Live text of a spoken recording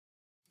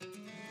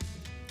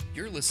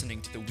You're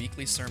listening to the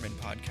weekly sermon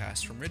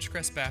podcast from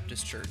Ridgecrest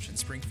Baptist Church in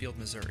Springfield,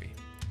 Missouri.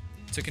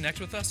 To connect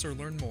with us or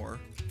learn more,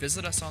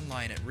 visit us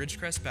online at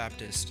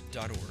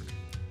ridgecrestbaptist.org.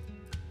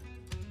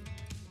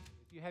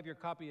 If you have your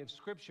copy of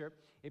Scripture,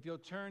 if you'll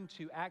turn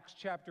to Acts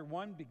chapter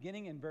 1,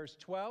 beginning in verse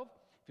 12,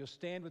 if you'll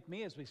stand with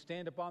me as we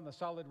stand upon the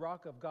solid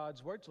rock of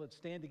God's Word, so let's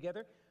stand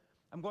together.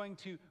 I'm going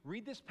to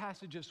read this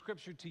passage of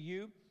Scripture to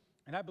you,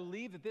 and I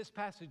believe that this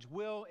passage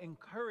will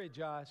encourage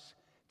us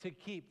to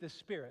keep the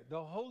Spirit,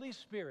 the Holy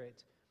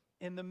Spirit,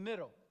 in the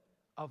middle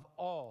of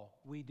all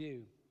we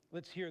do.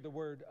 Let's hear the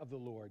word of the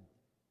Lord.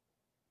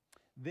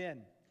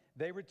 Then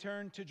they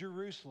returned to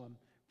Jerusalem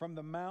from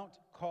the mount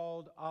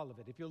called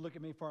Olivet. If you'll look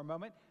at me for a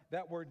moment,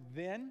 that word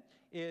then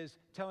is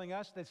telling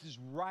us this is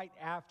right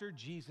after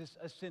Jesus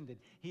ascended.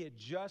 He had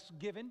just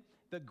given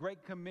the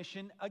Great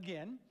Commission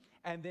again,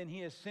 and then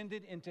he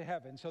ascended into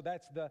heaven. So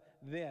that's the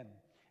then.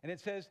 And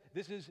it says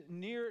this is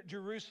near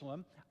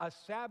Jerusalem, a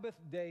Sabbath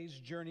day's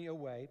journey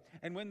away.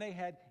 And when they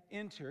had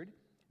entered,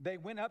 they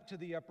went up to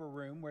the upper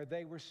room where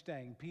they were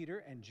staying,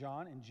 Peter and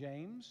John and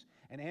James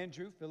and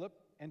Andrew, Philip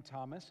and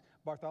Thomas,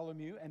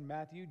 Bartholomew and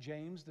Matthew,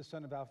 James the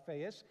son of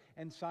Alphaeus,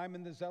 and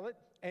Simon the Zealot,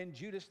 and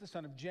Judas the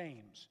son of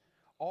James.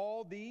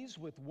 All these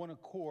with one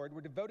accord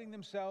were devoting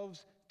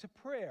themselves to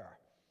prayer,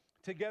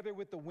 together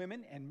with the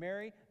women and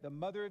Mary, the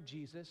mother of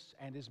Jesus,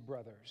 and his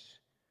brothers.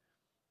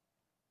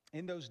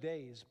 In those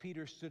days,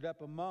 Peter stood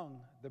up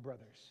among the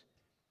brothers.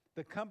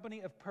 The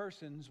company of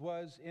persons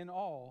was in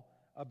all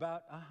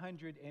about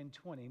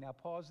 120. Now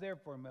pause there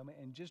for a moment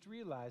and just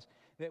realize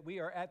that we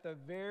are at the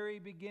very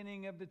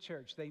beginning of the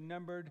church. They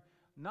numbered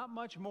not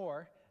much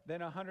more than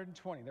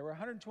 120. There were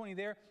 120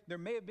 there. There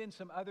may have been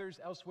some others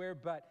elsewhere,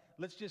 but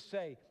let's just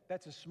say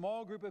that's a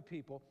small group of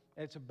people.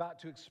 It's about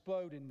to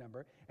explode in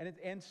number.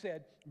 And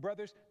said,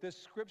 brothers, the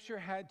scripture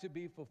had to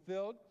be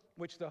fulfilled,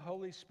 which the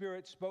Holy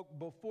Spirit spoke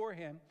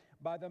beforehand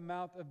by the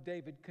mouth of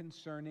David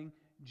concerning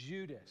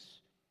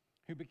Judas,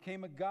 who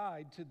became a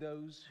guide to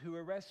those who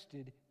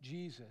arrested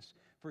Jesus.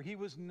 For he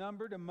was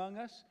numbered among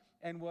us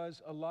and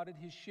was allotted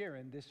his share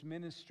in this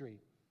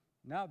ministry.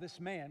 Now this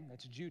man,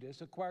 that's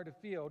Judas, acquired a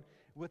field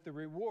with the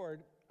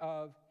reward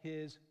of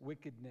his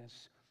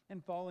wickedness.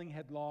 And falling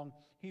headlong,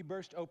 he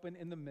burst open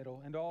in the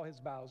middle, and all his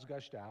bowels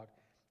gushed out.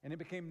 And it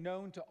became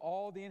known to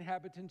all the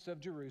inhabitants of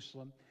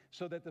Jerusalem,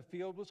 so that the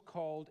field was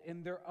called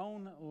in their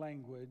own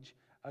language,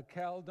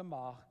 Akel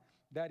Damach,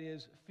 that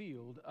is,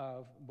 field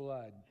of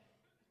blood.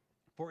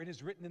 For it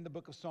is written in the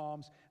book of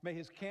Psalms, may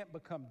his camp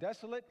become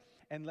desolate,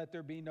 and let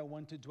there be no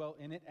one to dwell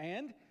in it,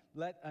 and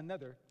let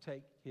another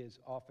take his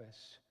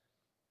office.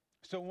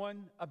 So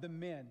one of the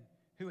men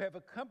who have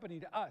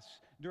accompanied us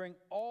during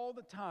all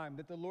the time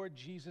that the Lord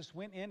Jesus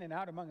went in and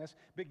out among us,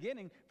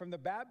 beginning from the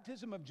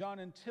baptism of John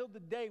until the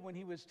day when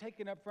he was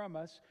taken up from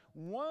us,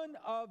 one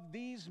of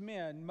these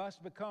men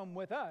must become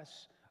with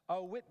us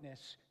a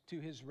witness to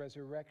his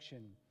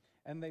resurrection.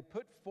 And they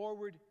put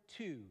forward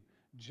two,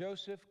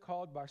 Joseph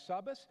called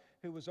Barsabbas,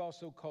 who was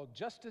also called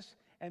Justus,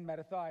 and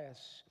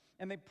Matthias.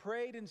 And they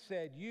prayed and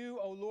said, you,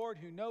 O Lord,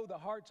 who know the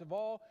hearts of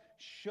all,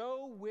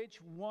 show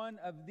which one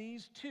of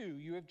these two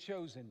you have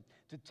chosen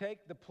to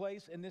take the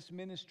place in this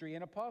ministry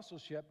and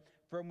apostleship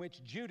from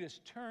which Judas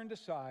turned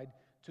aside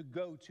to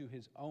go to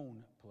his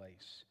own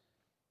place.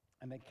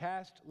 And they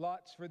cast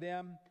lots for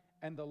them,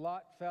 and the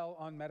lot fell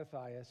on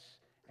Matthias,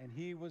 and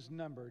he was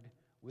numbered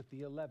with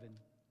the 11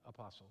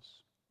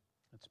 apostles.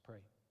 Let's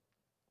pray.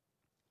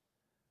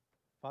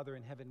 Father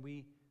in heaven,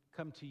 we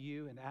come to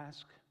you and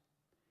ask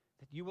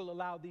that you will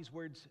allow these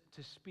words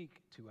to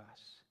speak to us.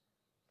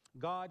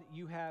 God,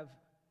 you have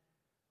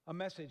a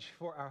message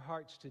for our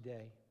hearts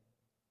today.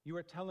 You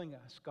are telling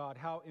us, God,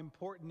 how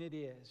important it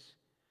is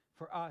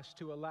for us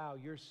to allow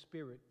your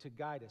Spirit to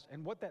guide us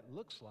and what that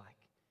looks like.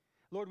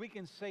 Lord, we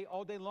can say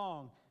all day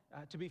long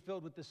to be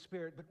filled with the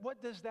Spirit, but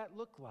what does that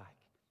look like?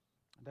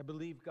 And I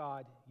believe,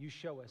 God, you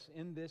show us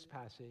in this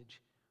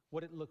passage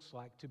what it looks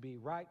like to be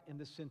right in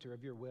the center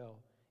of your will,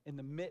 in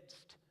the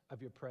midst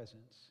of your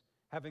presence,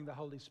 having the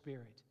Holy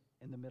Spirit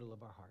in the middle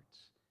of our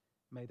hearts.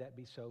 May that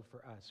be so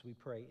for us. We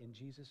pray in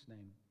Jesus'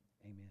 name,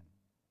 amen.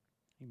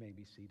 You may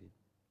be seated.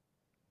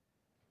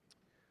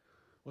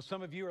 Well,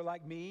 some of you are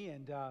like me,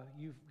 and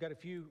you've got a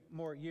few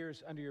more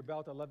years under your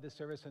belt. I love this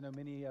service. I know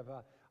many of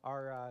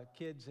our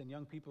kids and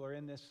young people are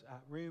in this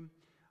room.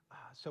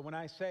 So when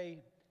I say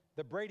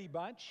the Brady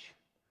Bunch,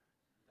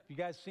 have you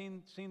guys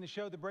seen the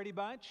show The Brady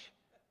Bunch?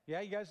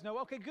 Yeah, you guys know?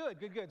 Okay, good.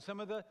 Some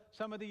of the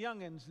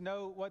youngins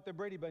know what the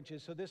Brady Bunch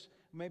is, so this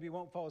maybe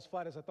won't fall as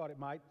flat as I thought it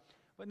might.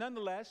 But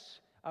nonetheless,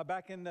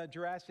 back in the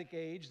Jurassic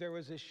Age, there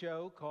was a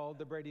show called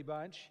The Brady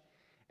Bunch.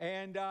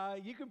 And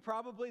you can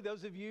probably,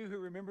 those of you who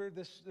remember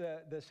this,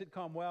 the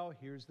sitcom well,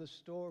 here's the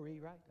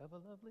story, right, of a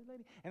lovely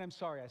lady. And I'm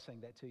sorry I sang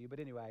that to you, but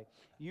anyway,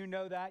 you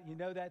know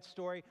that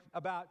story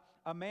about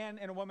a man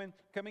and a woman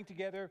coming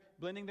together,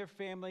 blending their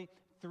family,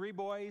 3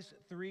 boys,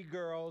 3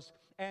 girls,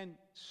 and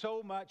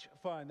so much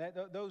fun.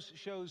 Those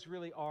shows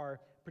really are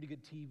pretty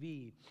good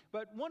TV.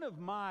 But one of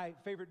my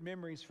favorite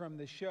memories from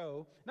the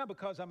show, not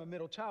because I'm a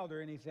middle child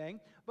or anything,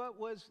 but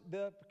was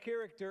the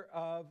character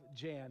of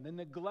Jan, the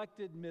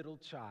neglected middle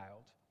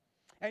child.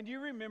 And you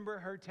remember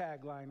her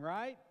tagline,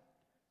 right?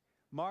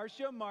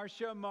 Marcia,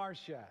 Marcia,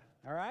 Marcia.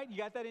 All right? You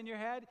got that in your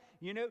head?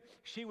 You know,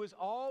 she was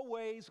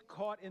always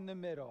caught in the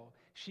middle.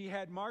 She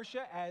had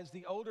Marcia as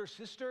the older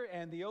sister,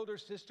 and the older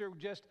sister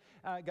just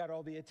got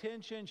all the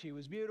attention. She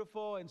was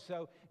beautiful, and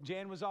so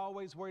Jan was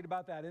always worried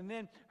about that. And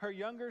then her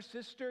younger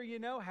sister, you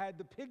know, had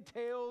the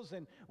pigtails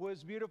and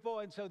was beautiful,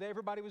 and so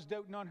everybody was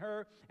doting on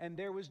her, and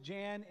there was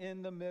Jan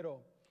in the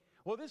middle.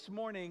 Well, this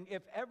morning,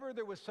 if ever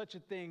there was such a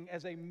thing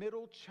as a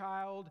middle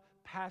child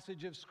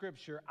passage of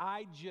Scripture,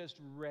 I just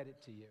read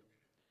it to you.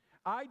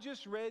 I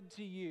just read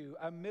to you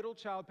a middle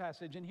child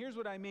passage, and here's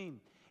what I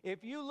mean.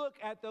 If you look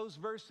at those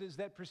verses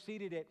that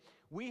preceded it,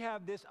 we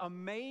have this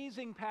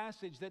amazing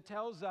passage that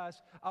tells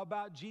us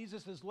about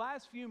Jesus'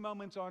 last few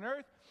moments on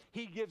earth.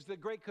 He gives the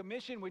Great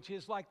Commission, which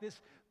is like this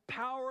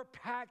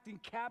power-packed,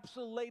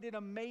 encapsulated,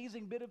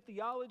 amazing bit of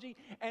theology.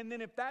 And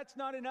then if that's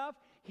not enough,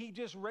 he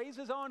just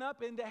raises on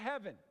up into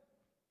heaven.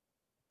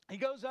 He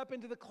goes up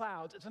into the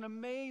clouds. It's an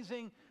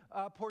amazing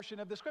portion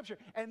of the Scripture.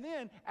 And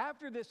then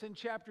after this in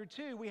chapter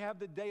 2, we have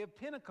the day of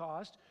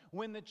Pentecost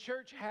when the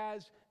church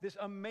has this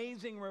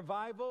amazing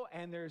revival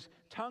and there's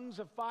tongues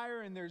of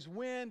fire and there's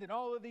wind and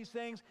all of these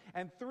things.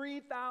 And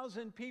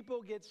 3,000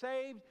 people get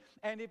saved.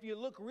 And if you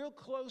look real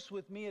close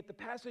with me at the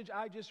passage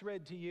I just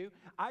read to you,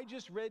 I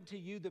just read to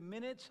you the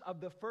minutes of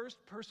the first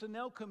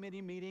personnel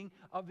committee meeting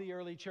of the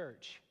early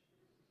church.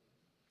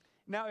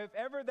 Now, if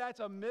ever that's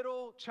a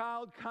middle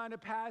child kind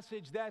of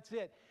passage, that's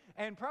it.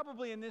 And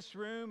probably in this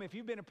room, if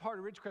you've been a part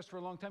of Ridgecrest for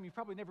a long time, you've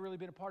probably never really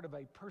been a part of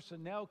a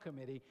personnel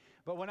committee.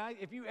 But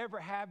if you ever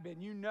have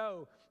been, you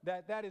know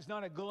that that is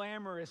not a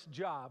glamorous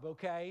job,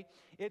 okay?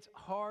 It's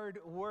hard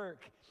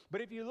work.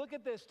 But if you look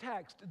at this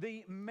text,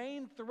 the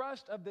main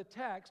thrust of the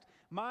text,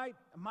 my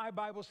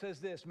Bible says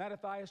this: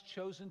 Mattathias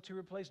chosen to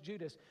replace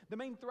Judas. The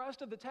main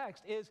thrust of the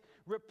text is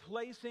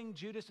replacing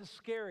Judas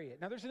Iscariot.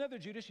 Now, there's another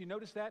Judas. You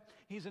notice that?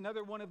 He's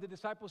another one of the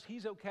disciples.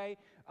 He's okay.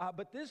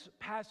 But this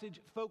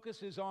passage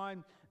focuses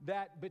on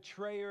that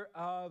betrayer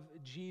of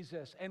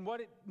Jesus and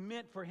what it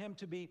meant for him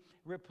to be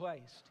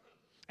replaced.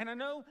 And I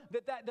know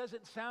that that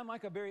doesn't sound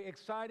like a very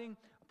exciting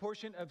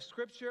portion of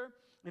Scripture.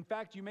 In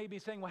fact, you may be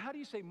saying, well, how do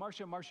you say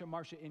Marcia, Marcia,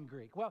 Marcia in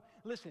Greek? Well,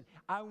 listen,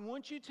 I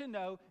want you to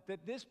know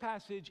that this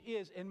passage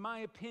is, in my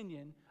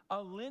opinion,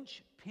 a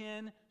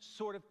linchpin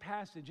sort of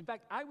passage. In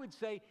fact, I would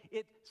say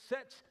it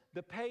sets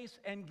the pace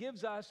and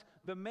gives us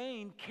the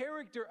main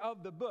character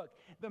of the book.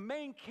 The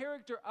main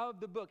character of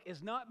the book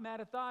is not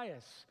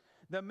Mattathias.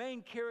 The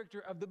main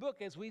character of the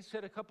book, as we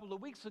said a couple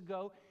of weeks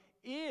ago,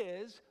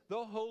 is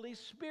the Holy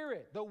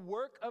Spirit, the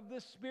work of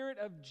the Spirit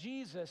of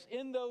Jesus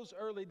in those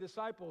early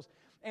disciples.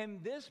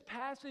 And this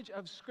passage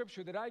of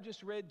Scripture that I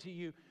just read to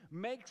you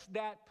makes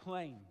that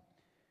plain.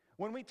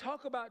 When we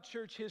talk about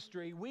church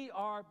history, we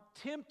are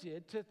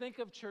tempted to think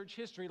of church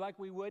history like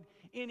we would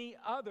any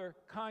other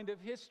kind of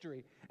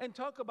history and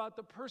talk about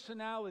the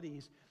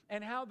personalities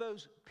and how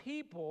those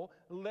people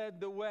led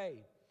the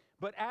way.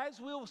 But as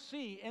we'll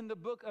see in the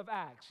book of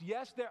Acts,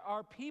 yes, there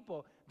are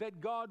people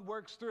that God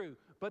works through,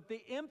 but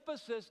the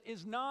emphasis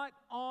is not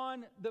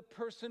on the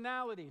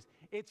personalities.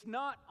 It's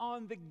not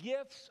on the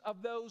gifts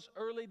of those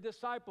early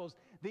disciples.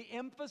 The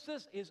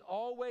emphasis is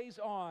always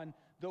on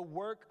the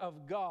work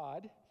of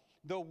God,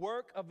 the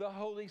work of the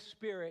Holy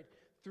Spirit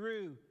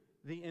through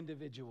the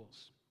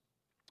individuals.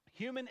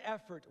 Human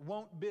effort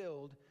won't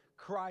build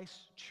Christ's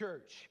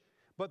church,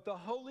 but the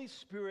Holy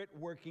Spirit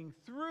working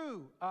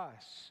through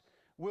us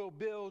will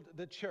build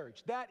the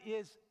church. That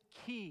is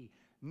key,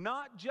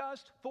 not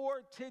just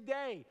for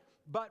today,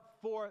 but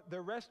for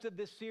the rest of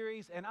this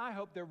series, and I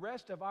hope the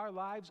rest of our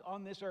lives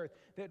on this earth,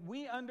 that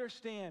we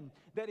understand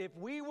that if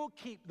we will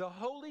keep the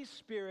Holy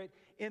Spirit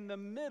in the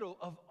middle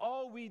of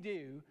all we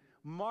do,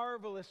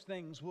 marvelous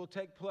things will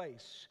take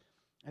place.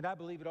 And I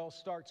believe it all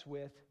starts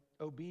with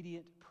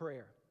obedient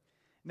prayer.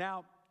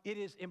 Now, it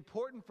is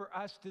important for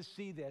us to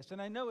see this,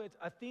 and I know it's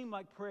a theme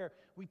like prayer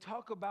we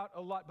talk about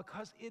a lot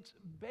because it's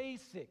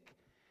basic.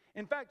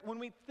 In fact, when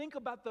we think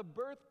about the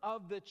birth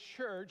of the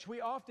church,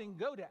 we often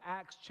go to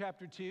Acts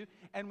chapter 2,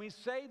 and we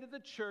say that the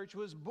church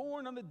was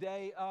born on the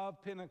day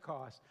of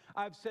Pentecost.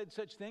 I've said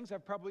such things.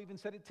 I've probably even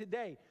said it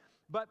today.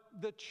 But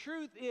the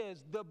truth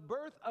is, the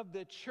birth of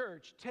the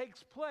church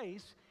takes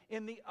place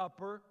in the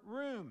upper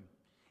room.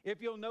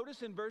 If you'll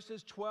notice in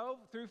verses 12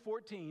 through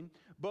 14,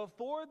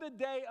 before the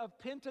day of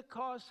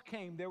Pentecost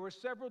came, there were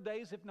several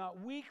days, if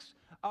not weeks,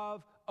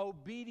 of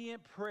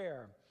obedient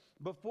prayer.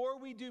 Before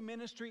we do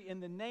ministry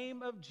in the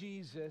name of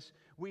Jesus,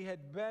 we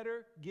had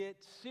better get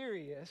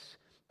serious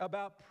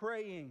about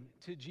praying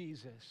to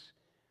Jesus.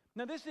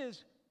 Now, this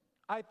is,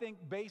 I think,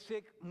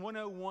 basic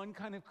 101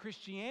 kind of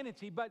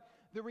Christianity, but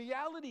the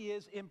reality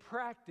is, in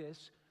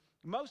practice,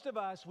 most of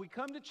us, we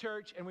come to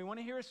church and we want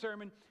to hear a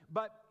sermon,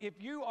 but if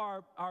you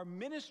are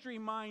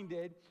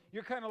ministry-minded,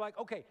 you're kind of like,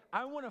 okay,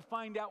 I want to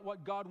find out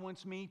what God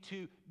wants me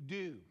to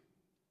do.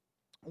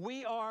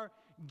 We are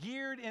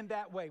geared in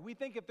that way. We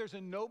think if there's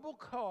a noble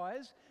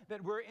cause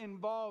that we're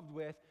involved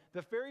with,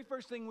 the very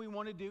first thing we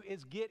want to do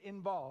is get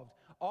involved.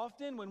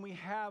 Often when we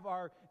have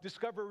our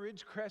Discover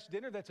Ridgecrest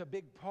dinner, that's a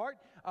big part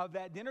of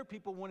that dinner.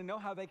 People want to know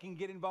how they can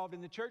get involved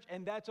in the church,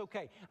 and that's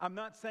okay. I'm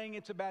not saying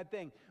it's a bad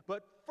thing.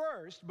 But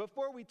first,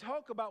 before we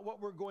talk about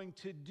what we're going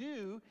to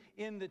do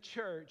in the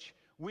church,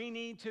 we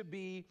need to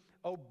be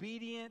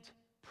obedient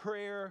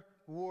prayer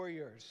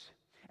warriors.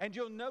 And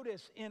you'll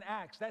notice in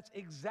Acts, that's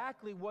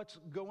exactly what's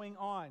going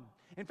on.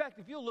 In fact,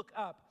 if you'll look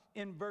up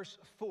in verse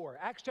 4,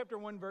 Acts chapter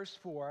 1, verse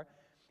 4,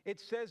 it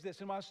says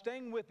this, and while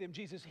staying with them,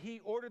 Jesus,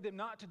 he ordered them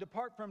not to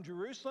depart from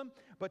Jerusalem,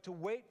 but to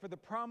wait for the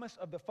promise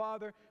of the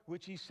Father,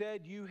 which he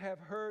said, you have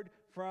heard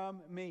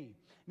from me.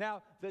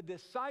 Now, the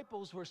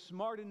disciples were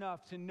smart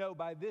enough to know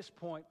by this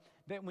point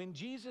that when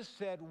Jesus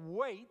said,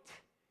 wait,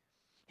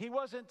 he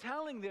wasn't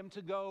telling them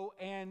to go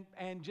and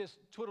just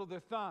twiddle their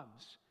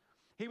thumbs.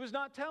 He was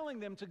not telling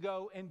them to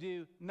go and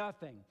do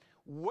nothing.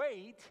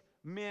 Wait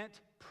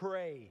meant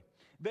pray.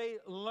 They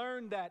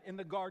learned that in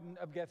the Garden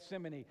of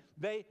Gethsemane.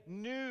 They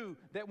knew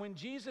that when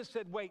Jesus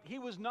said wait, he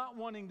was not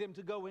wanting them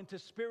to go into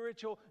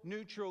spiritual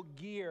neutral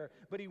gear,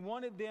 but he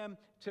wanted them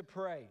to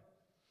pray.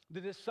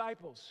 The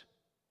disciples,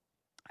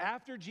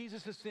 after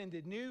Jesus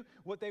ascended, knew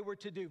what they were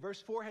to do.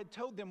 Verse 4 had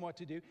told them what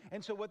to do,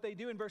 and so what they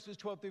do in verses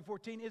 12 through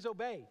 14 is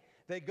obey.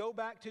 They go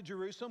back to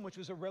Jerusalem, which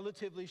was a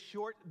relatively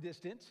short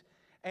distance,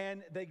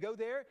 and they go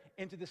there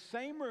into the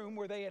same room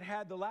where they had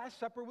had the Last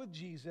Supper with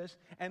Jesus,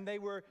 and they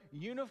were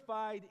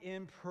unified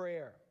in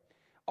prayer.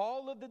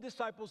 All of the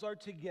disciples are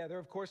together,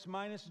 of course,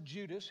 minus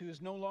Judas, who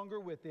is no longer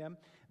with them.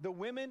 The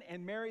women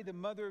and Mary, the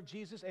mother of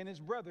Jesus, and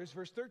his brothers,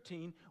 verse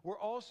 13, were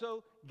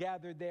also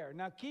gathered there.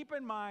 Now, keep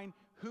in mind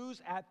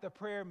who's at the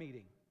prayer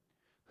meeting.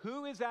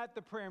 Who is at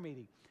the prayer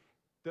meeting?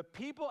 The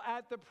people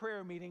at the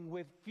prayer meeting,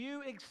 with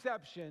few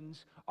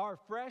exceptions, are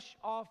fresh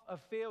off a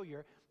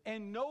failure.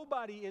 And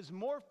nobody is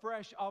more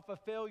fresh off a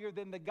failure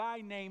than the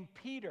guy named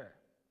Peter.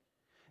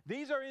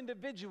 These are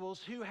individuals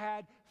who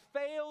had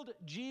failed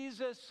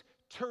Jesus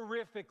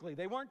terrifically.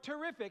 They weren't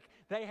terrific,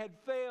 they had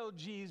failed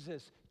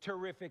Jesus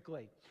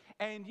terrifically.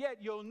 And yet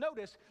you'll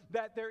notice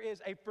that there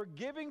is a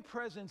forgiving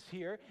presence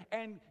here,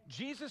 and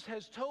Jesus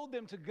has told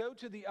them to go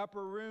to the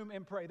upper room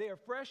and pray. They are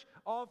fresh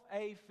off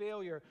a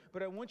failure,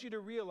 but I want you to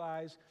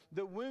realize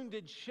the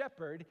wounded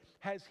shepherd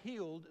has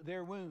healed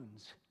their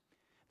wounds.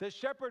 The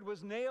shepherd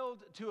was nailed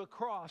to a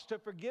cross to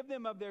forgive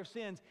them of their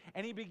sins,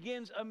 and he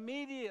begins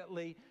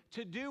immediately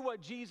to do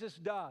what Jesus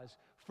does: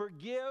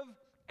 forgive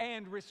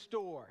and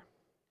restore.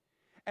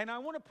 And I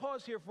want to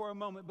pause here for a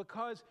moment,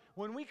 because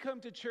when we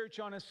come to church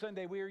on a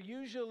Sunday, we are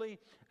usually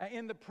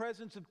in the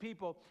presence of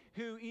people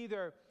who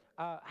either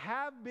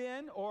have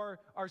been or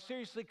are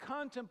seriously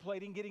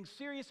contemplating getting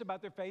serious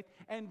about their faith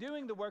and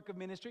doing the work of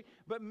ministry.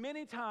 But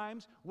many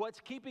times, what's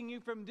keeping you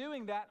from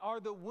doing that are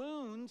the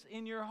wounds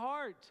in your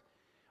heart,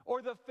 or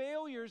the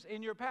failures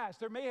in your past.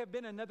 There may have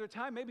been another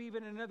time, maybe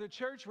even another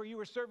church, where you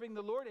were serving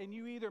the Lord and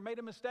you either made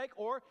a mistake,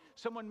 or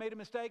someone made a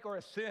mistake, or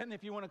a sin,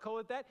 if you want to call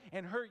it that,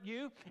 and hurt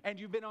you, and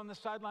you've been on the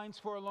sidelines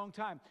for a long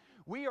time.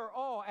 We are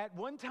all, at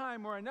one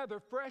time or another,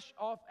 fresh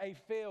off a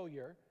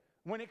failure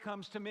when it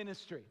comes to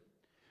ministry.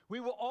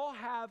 We will all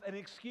have an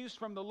excuse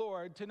from the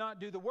Lord to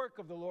not do the work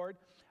of the Lord,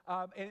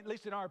 and at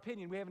least in our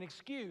opinion, we have an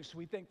excuse,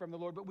 we think, from the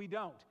Lord, but we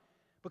don't.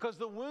 Because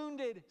the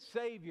wounded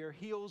Savior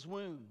heals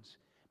wounds.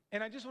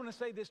 And I just want to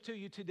say this to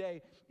you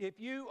today: if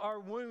you are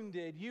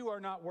wounded, you are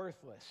not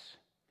worthless.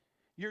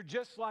 You're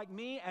just like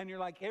me, and you're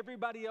like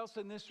everybody else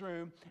in this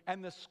room,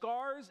 and the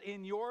scars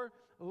in your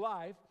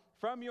life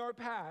from your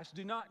past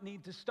do not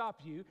need to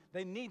stop you.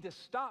 They need to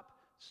stop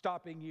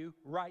stopping you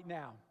right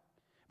now.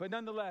 But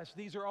nonetheless,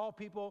 these are all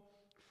people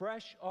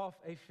fresh off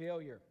a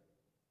failure.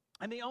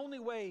 And the only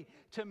way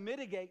to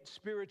mitigate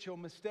spiritual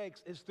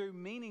mistakes is through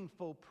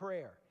meaningful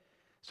prayer.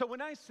 So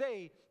when I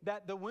say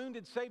that the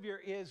wounded Savior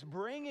is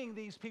bringing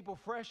these people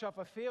fresh off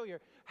a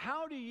failure,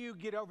 how do you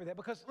get over that?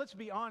 Because let's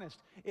be honest,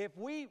 if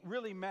we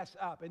really mess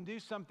up and do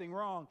something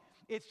wrong,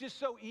 it's just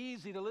so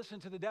easy to listen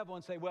to the devil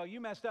and say, well,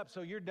 you messed up,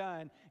 so you're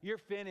done, you're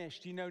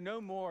finished, no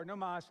more, no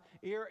mas,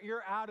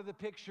 you're out of the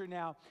picture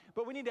now.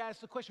 But we need to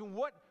ask the question,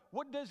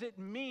 what does it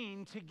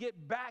mean to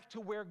get back to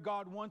where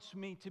God wants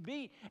me to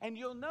be? And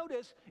you'll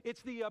notice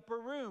it's the upper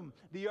room.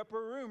 The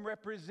upper room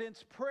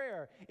represents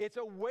prayer. It's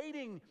a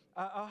waiting,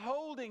 a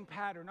holding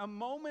pattern, a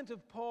moment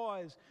of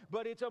pause,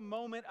 but it's a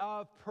moment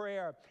of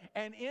prayer.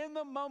 And in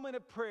the moment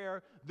of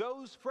prayer,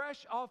 those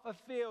fresh off a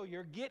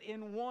failure get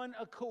in one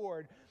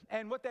accord.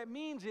 And what that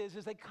means is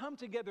they come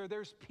together.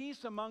 There's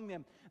peace among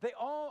them. They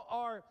all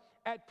are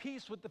at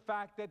peace with the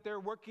fact that they're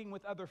working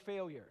with other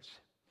failures.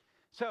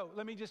 So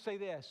let me just say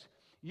this.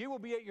 You will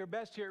be at your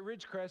best here at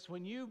Ridgecrest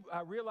when you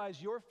realize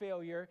your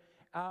failure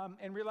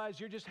and realize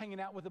you're just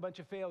hanging out with a bunch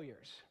of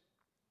failures.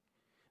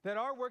 That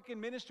our work in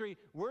ministry,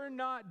 we're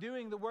not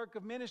doing the work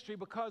of ministry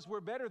because we're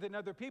better than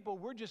other people.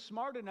 We're just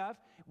smart enough,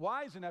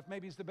 wise enough,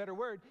 maybe is the better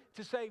word,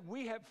 to say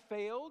we have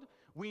failed.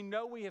 We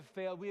know we have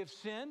failed. We have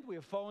sinned. We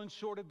have fallen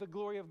short of the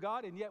glory of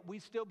God, and yet we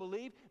still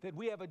believe that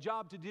we have a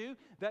job to do,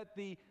 that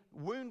the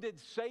wounded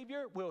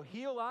Savior will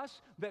heal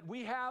us, that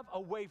we have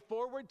a way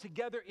forward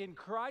together in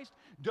Christ.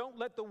 Don't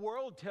let the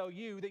world tell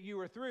you that you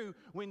are through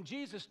when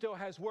Jesus still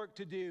has work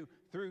to do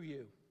through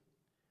you.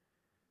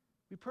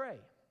 We pray.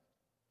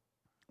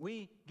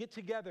 We get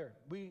together.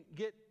 We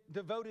get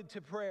devoted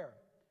to prayer.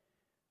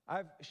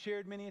 I've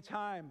shared many a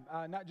time,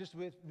 not just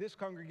with this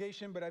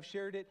congregation, but I've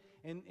shared it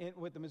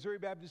with the Missouri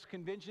Baptist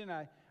Convention.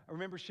 I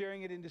remember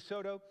sharing it in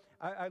DeSoto.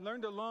 I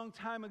learned a long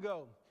time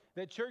ago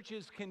that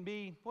churches can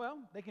be,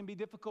 they can be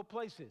difficult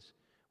places.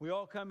 We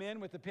all come in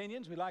with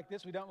opinions. We like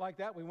this, we don't like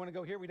that. We want to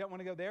go here, we don't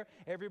want to go there.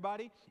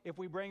 Everybody, if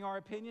we bring our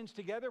opinions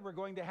together, we're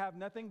going to have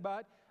nothing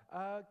but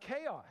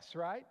chaos,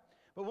 right?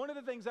 But one of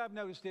the things I've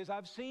noticed is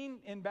I've seen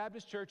in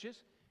Baptist churches,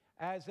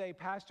 as a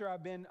pastor,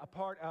 I've been a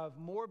part of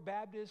more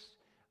Baptist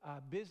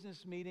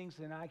business meetings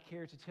than I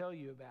care to tell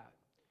you about.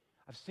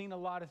 I've seen a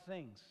lot of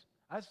things.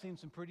 I've seen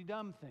some pretty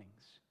dumb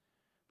things.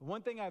 But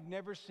one thing I've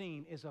never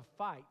seen is a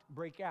fight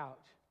break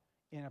out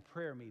in a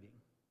prayer meeting.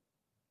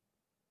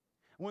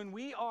 When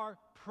we are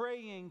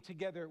praying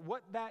together,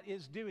 what that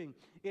is doing,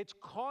 it's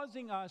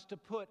causing us to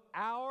put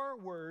our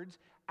words,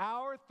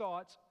 our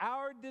thoughts,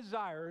 our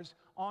desires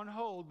on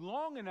hold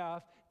long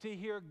enough to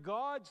hear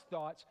God's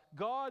thoughts,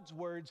 God's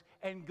words,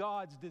 and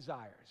God's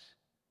desires.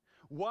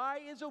 Why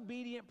is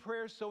obedient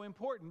prayer so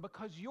important?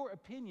 Because your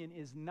opinion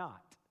is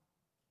not.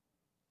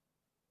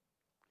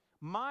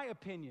 My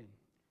opinion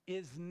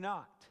is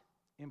not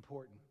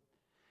important.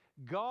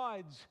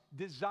 God's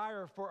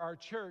desire for our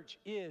church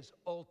is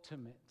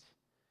ultimate.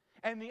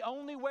 And the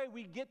only way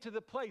we get to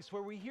the place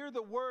where we hear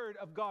the word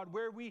of God,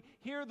 where we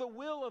hear the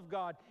will of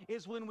God,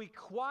 is when we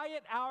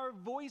quiet our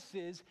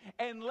voices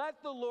and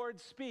let the Lord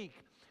speak.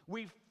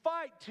 We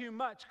fight too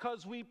much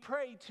because we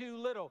pray too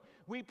little.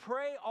 We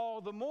pray all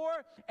the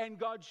more, and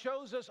God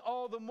shows us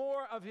all the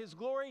more of His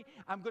glory.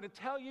 I'm going to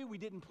tell you, we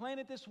didn't plan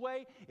it this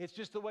way. It's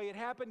just the way it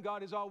happened.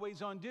 God is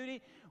always on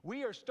duty.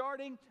 We are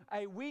starting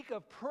a week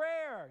of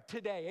prayer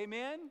today.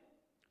 Amen?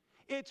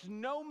 It's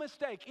no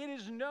mistake. It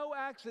is no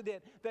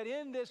accident that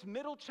in this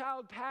middle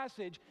child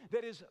passage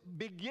that is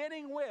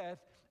beginning with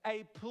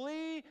a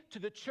plea to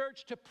the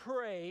church to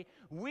pray,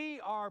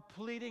 we are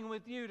pleading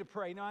with you to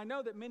pray. Now, I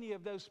know that many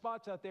of those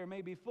spots out there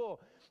may be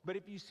full, but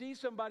if you see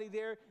somebody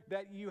there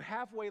that you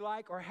halfway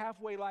like or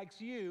halfway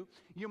likes you,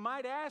 you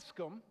might ask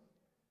them,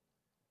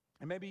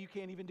 and maybe you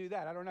can't even do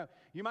that, I don't know.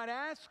 You might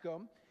ask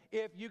them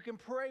if you can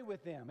pray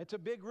with them. It's a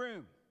big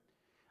room.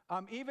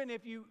 Even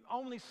if you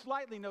only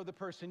slightly know the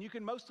person, you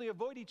can mostly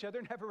avoid each other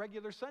and have a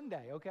regular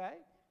Sunday, okay?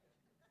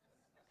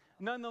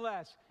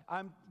 Nonetheless,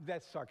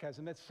 that's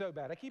sarcasm. That's so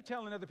bad. I keep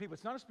telling other people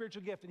it's not a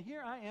spiritual gift, and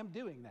here I am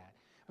doing that.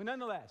 But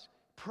nonetheless,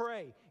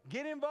 pray.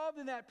 Get involved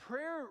in that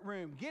prayer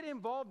room. Get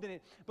involved in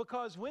it,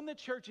 because when the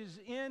church is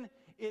in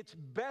its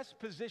best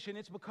position,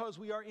 it's because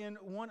we are in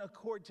one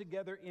accord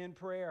together in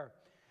prayer.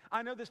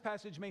 I know this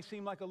passage may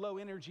seem like a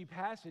low-energy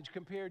passage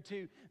compared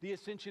to the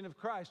ascension of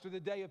Christ or the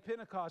day of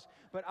Pentecost,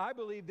 but I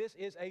believe this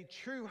is a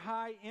true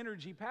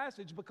high-energy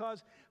passage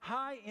because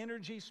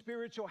high-energy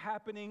spiritual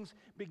happenings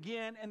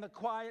begin in the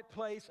quiet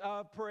place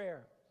of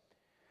prayer.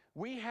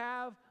 We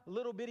have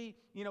little bitty,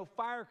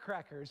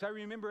 firecrackers. I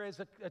remember as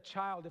a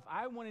child, if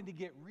I wanted to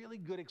get really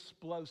good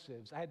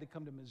explosives, I had to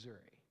come to Missouri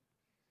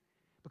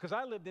because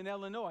I lived in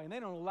Illinois, and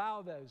they don't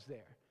allow those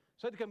there.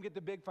 So I had to come get the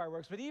big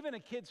fireworks. But even a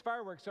kid's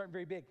fireworks aren't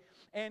very big.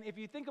 And if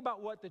you think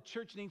about what the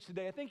church needs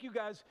today, I think you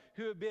guys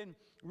who have been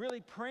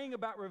really praying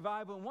about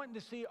revival and wanting to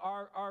see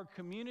our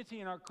community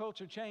and our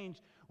culture change,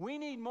 we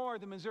need more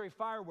of the Missouri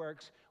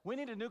fireworks. We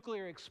need a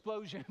nuclear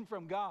explosion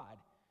from God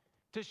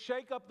to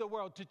shake up the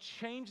world, to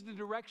change the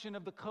direction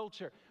of the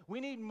culture.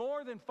 We need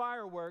more than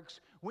fireworks.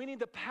 We need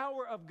the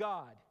power of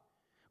God.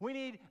 We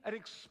need an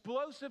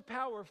explosive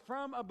power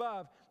from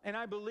above. And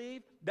I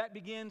believe that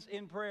begins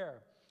in prayer.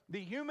 The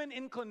human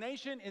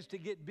inclination is to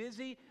get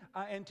busy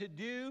and to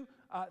do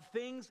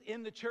things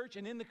in the church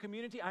and in the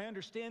community. I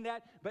understand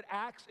that, but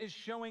Acts is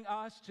showing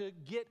us to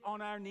get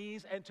on our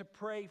knees and to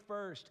pray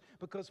first,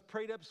 because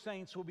prayed up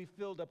saints will be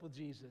filled up with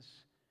Jesus.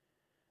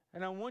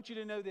 And I want you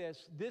to know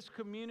this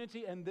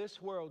community and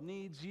this world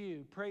needs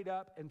you prayed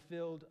up and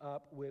filled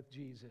up with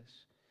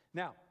Jesus.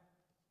 Now,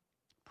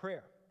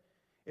 prayer.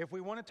 If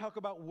we want to talk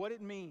about what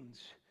it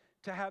means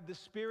to have the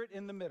Spirit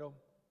in the middle,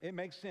 it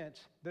makes sense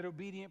that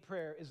obedient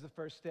prayer is the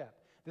first step.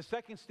 The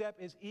second step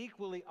is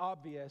equally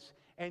obvious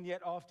and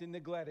yet often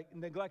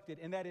neglected,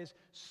 and that is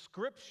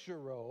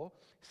scriptural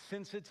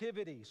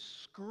sensitivity.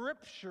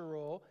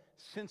 Scriptural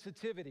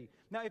sensitivity.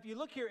 Now, if you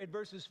look here at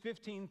verses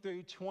 15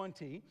 through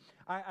 20,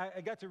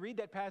 I got to read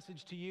that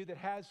passage to you that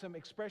has some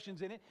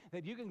expressions in it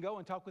that you can go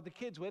and talk with the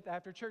kids with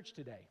after church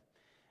today.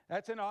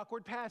 That's an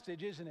awkward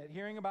passage, isn't it?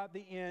 Hearing about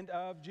the end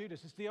of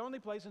Judas. It's the only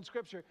place in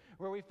Scripture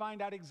where we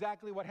find out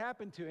exactly what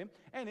happened to him,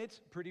 and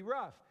it's pretty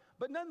rough.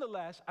 But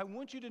nonetheless, I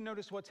want you to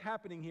notice what's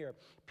happening here.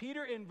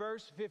 Peter, in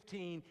verse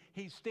 15,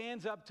 he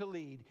stands up to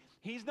lead.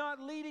 He's not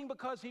leading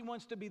because he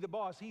wants to be the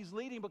boss. He's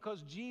leading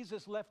because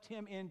Jesus left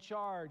him in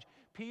charge.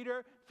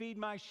 Peter, feed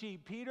my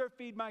sheep. Peter,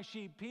 feed my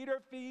sheep.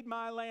 Peter, feed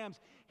my lambs.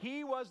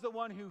 He was the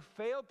one who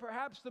failed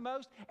perhaps the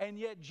most, and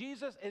yet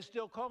Jesus is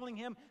still calling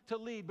him to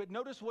lead. But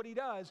notice what he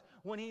does.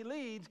 When he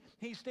leads,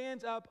 he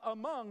stands up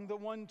among the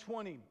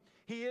 120.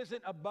 He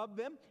isn't above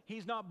them.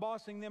 He's not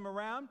bossing them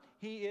around.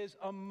 He is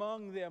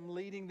among them,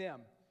 leading them.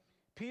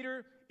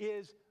 Peter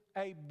is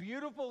a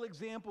beautiful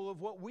example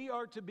of what we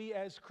are to be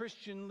as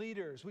Christian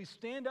leaders. We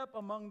stand up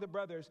among the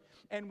brothers,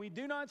 and we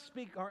do not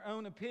speak our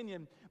own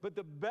opinion, but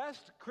the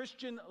best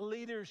Christian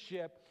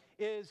leadership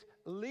is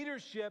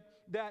leadership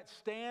that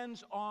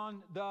stands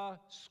on the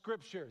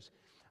Scriptures.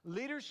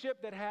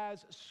 Leadership that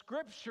has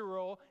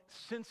scriptural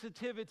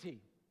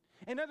sensitivity.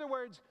 In other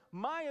words,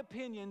 my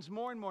opinions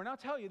more and more, and I'll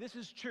tell you, this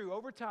is true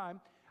over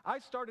time. I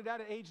started out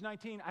at age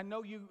 19. I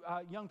know you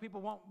young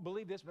people won't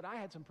believe this, but I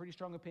had some pretty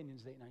strong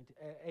opinions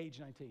at age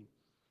 19.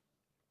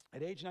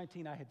 At age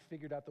 19, I had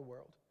figured out the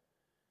world.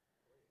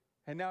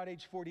 And now at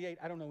age 48,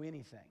 I don't know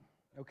anything.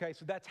 Okay,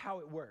 so that's how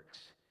it works.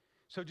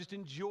 So just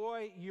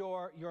enjoy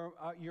your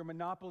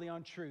monopoly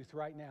on truth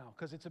right now,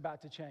 because it's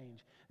about to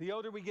change. The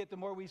older we get, the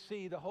more we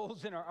see the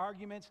holes in our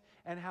arguments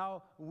and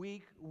how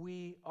weak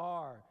we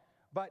are.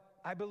 But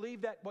I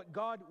believe that what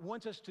God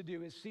wants us to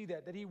do is see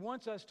that He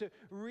wants us to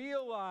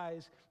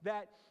realize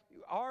that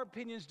our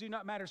opinions do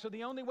not matter. So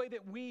the only way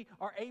that we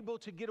are able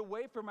to get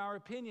away from our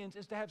opinions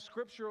is to have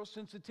scriptural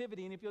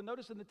sensitivity. And if you'll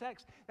notice in the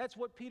text, that's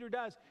what Peter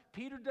does.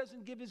 Peter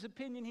doesn't give his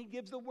opinion. He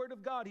gives the Word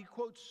of God. He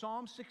quotes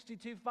Psalm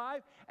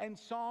 62:5 and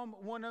Psalm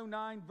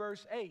 109,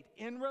 verse 8,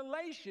 in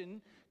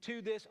relation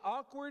to this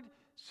awkward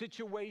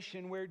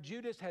situation where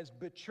Judas has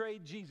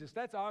betrayed Jesus.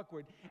 That's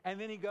awkward. And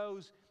then he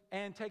goes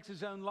and takes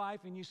his own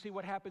life, and you see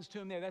what happens to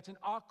him there. That's an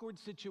awkward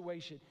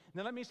situation.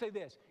 Now let me say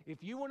this.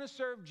 If you want to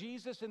serve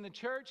Jesus in the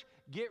church,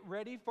 get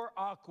ready for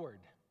awkward.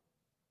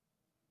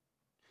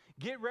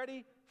 Get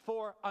ready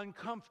for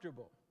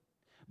uncomfortable.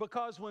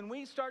 Because when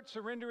we start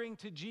surrendering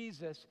to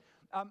Jesus,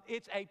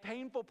 it's a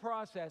painful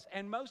process,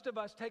 and most of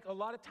us take a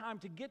lot of time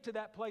to get to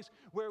that place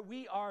where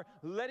we are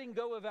letting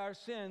go of our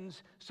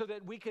sins so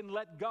that we can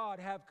let God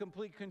have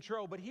complete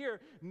control. But here,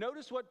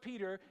 notice what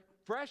Peter,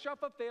 fresh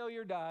off of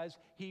failure, does.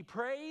 He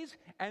prays,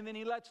 and then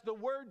he lets the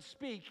Word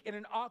speak in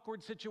an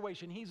awkward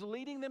situation. He's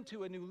leading them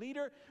to a new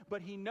leader,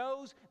 but he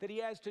knows that he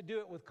has to do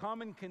it with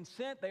common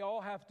consent. They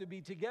all have to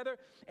be together,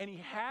 and he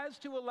has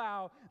to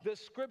allow the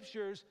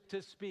Scriptures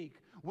to speak.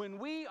 When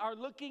we are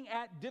looking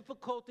at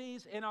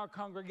difficulties in our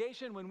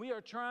congregation, when we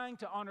are trying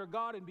to honor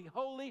God and be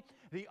holy,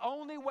 the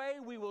only way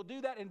we will do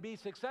that and be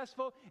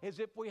successful is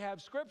if we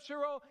have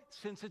scriptural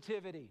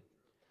sensitivity.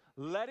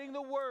 Letting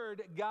the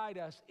Word guide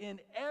us in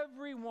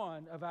every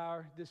one of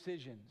our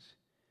decisions.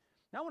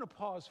 Now I want to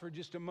pause for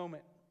just a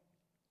moment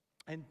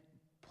and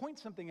point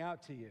something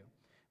out to you.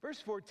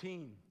 Verse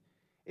 14,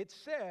 it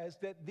says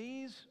that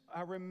these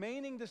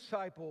remaining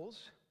disciples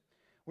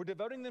were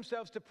devoting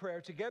themselves to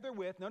prayer together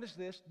with, notice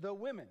this, the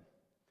women,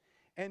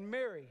 and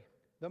Mary,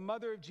 the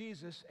mother of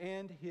Jesus,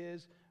 and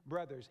his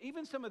brothers.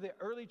 Even some of the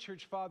early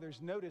church fathers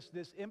noticed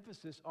this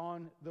emphasis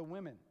on the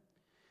women.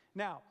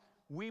 Now,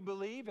 we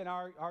believe in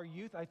our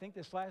youth, I think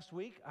this last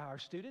week, our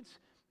students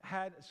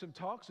had some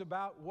talks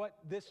about what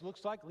this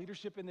looks like,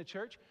 leadership in the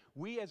church.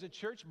 We as a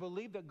church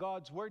believe that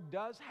God's Word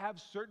does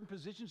have certain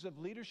positions of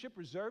leadership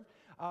reserved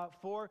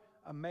for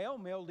a male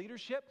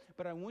leadership.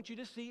 But I want you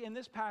to see in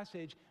this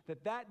passage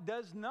that that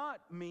does not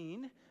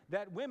mean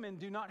that women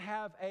do not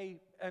have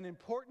an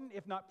important,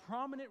 if not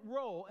prominent,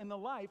 role in the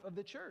life of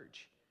the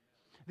church.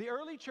 The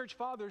early church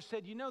fathers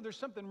said, there's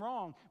something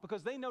wrong,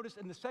 because they noticed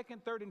in the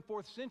 2nd, 3rd, and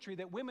 4th century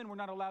that women were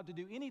not allowed to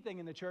do anything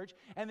in the church.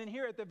 And then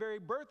here at the very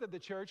birth of the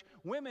church,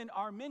 women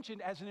are mentioned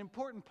as an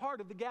important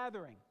part of the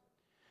gathering.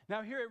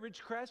 Now here at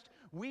Ridgecrest,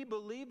 we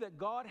believe that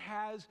God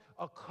has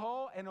a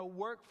call and a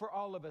work for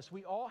all of us.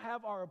 We all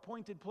have our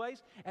appointed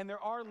place, and there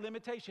are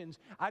limitations.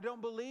 I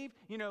don't believe,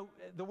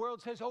 the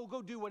world says,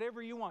 go do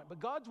whatever you want. But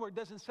God's Word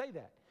doesn't say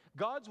that.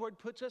 God's Word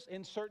puts us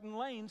in certain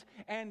lanes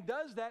and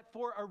does that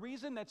for a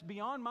reason that's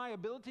beyond my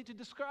ability to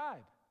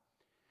describe.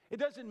 It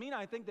doesn't mean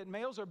I think that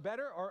males are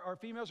better or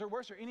females are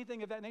worse or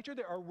anything of that nature.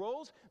 There are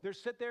roles, they're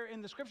set there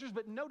in the Scriptures,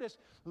 but notice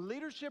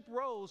leadership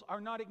roles are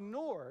not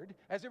ignored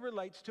as it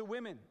relates to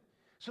women.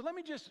 So let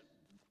me just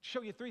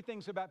show you 3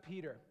 things about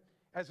Peter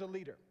as a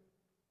leader.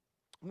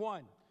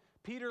 1,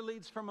 Peter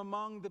leads from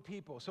among the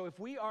people. So if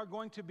we are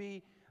going to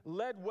be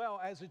led well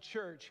as a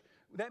church,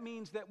 that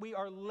means that we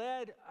are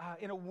led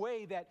in a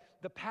way that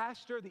the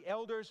pastor, the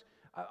elders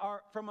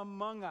are from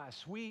among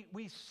us. We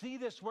see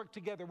this work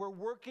together. We're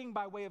working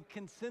by way of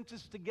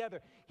consensus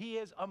together. He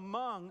is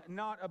among,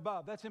 not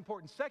above. That's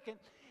important. Second,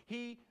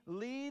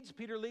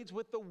 Peter leads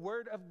with the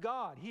Word of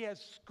God. He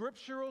has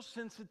scriptural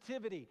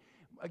sensitivity.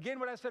 Again,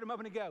 what I said a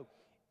moment ago,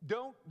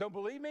 don't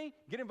believe me?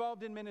 Get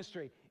involved in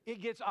ministry.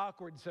 It gets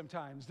awkward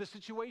sometimes. The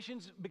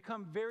situations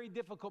become very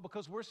difficult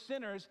because we're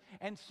sinners,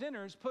 and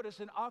sinners put us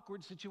in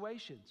awkward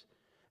situations.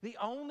 The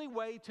only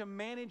way to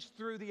manage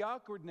through the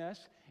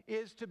awkwardness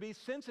is to be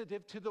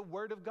sensitive to the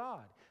Word of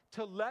God,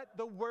 to let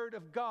the Word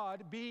of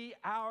God be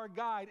our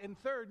guide. And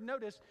third,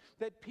 notice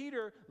that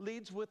Peter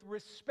leads with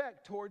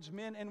respect towards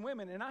men and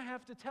women. And I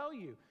have to tell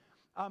you,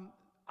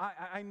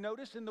 I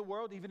notice in the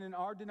world, even in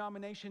our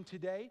denomination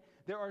today,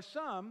 there are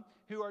some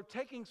who are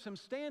taking some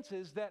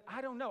stances that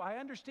I don't know. I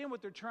understand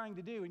what they're trying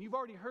to do, and you've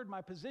already heard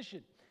my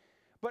position.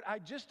 But I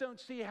just don't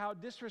see how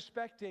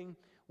disrespecting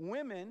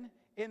women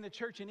in the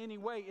church in any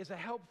way is a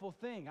helpful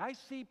thing. I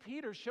see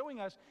Peter showing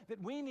us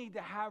that we need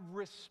to have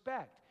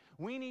respect.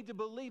 We need to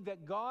believe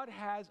that God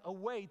has a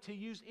way to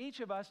use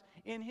each of us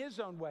in His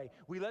own way.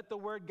 We let the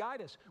Word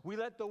guide us. We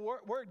let the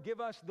Word give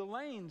us the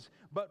lanes,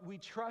 but we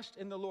trust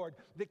in the Lord.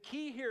 The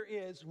key here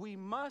is we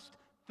must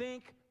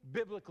think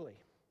biblically.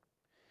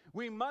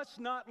 We must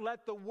not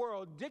let the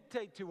world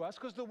dictate to us,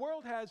 because the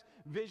world has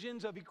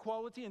visions of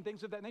equality and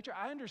things of that nature.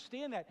 I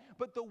understand that,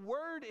 but the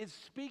Word is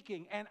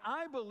speaking, and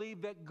I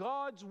believe that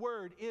God's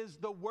Word is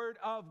the Word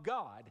of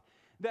God,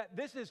 that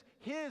this is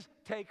His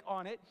take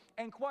on it,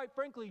 and quite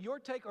frankly, your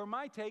take or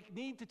my take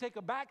need to take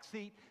a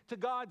backseat to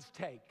God's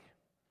take.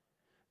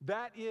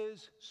 That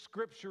is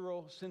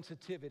scriptural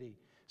sensitivity.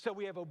 So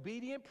we have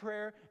obedient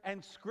prayer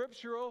and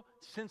scriptural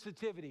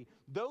sensitivity.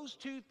 Those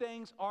two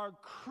things are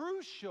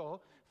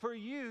crucial for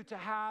you to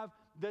have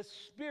the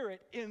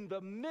Spirit in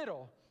the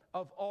middle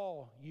of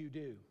all you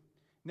do.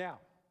 Now,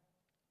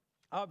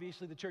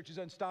 obviously the church is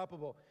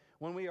unstoppable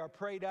when we are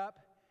prayed up,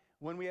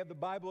 when we have the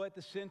Bible at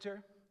the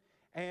center,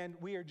 and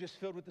we are just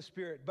filled with the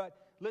Spirit. But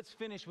let's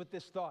finish with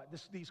this thought,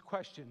 these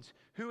questions.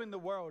 Who in the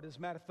world is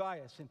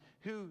Mattathias, and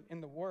who in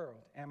the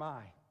world am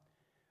I?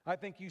 I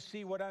think you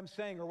see what I'm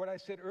saying, or what I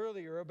said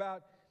earlier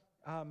about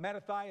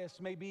Mattathias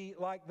may be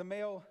like the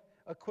male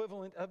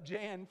equivalent of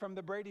Jan from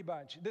the Brady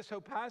Bunch. This whole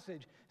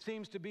passage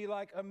seems to be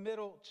like a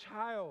middle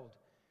child.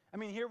 I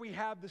mean, here we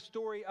have the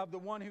story of the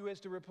one who is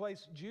to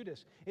replace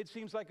Judas. It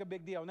seems like a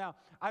big deal. Now,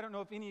 I don't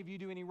know if any of you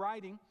do any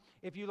writing.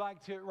 If you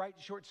like to write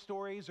short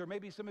stories, or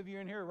maybe some of you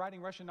in here are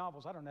writing Russian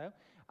novels, I don't know.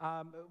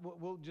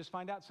 We'll just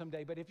find out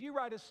someday. But if you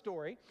write a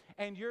story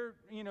and you're,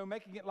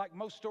 making it like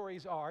most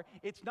stories are,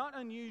 it's not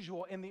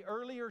unusual in the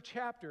earlier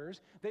chapters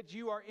that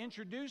you are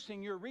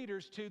introducing your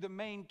readers to the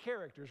main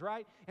characters,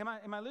 right? Am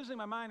I losing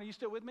my mind? Are you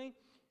still with me?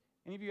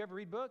 Any of you ever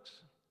read books?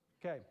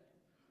 Okay.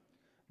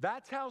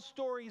 That's how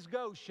stories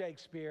go,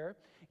 Shakespeare.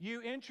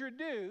 You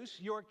introduce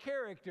your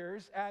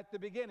characters at the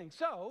beginning.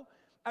 So,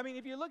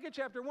 if you look at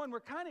chapter 1, we're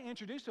kind of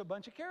introduced to a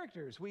bunch of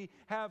characters. We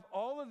have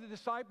all of the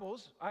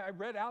disciples. I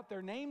read out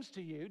their names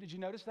to you. Did you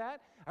notice that?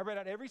 I read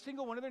out every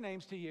single one of their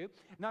names to you.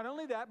 Not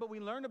only that, but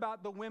we learn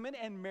about the women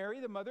and Mary,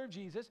 the mother of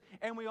Jesus.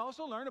 And we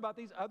also learn about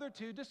these other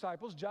two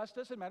disciples,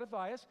 Justus and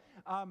Mattathias.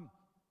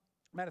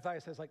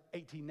 Mattathias has like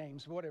 18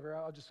 names, but whatever,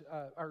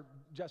 or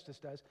Justus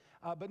does.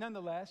 But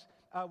nonetheless,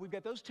 we've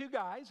got those two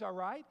guys, all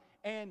right?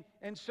 And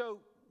so,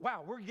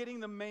 wow, we're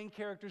getting the main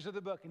characters of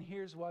the book. And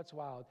here's what's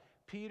wild.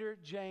 Peter,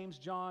 James,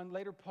 John,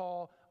 later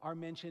Paul are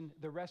mentioned.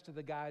 The rest of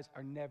the guys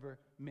are never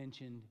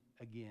mentioned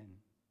again.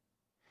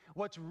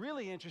 What's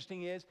really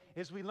interesting is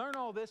we learn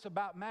all this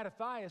about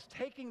Mattathias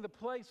taking the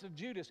place of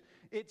Judas.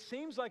 It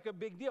seems like a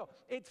big deal.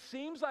 It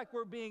seems like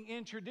we're being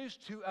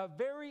introduced to a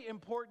very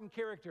important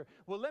character.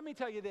 Well, let me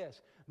tell you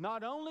this.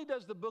 Not only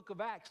does the book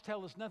of Acts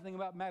tell us nothing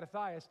about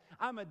Mattathias,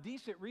 I'm a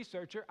decent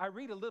researcher. I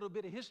read a little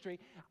bit of history.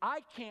 I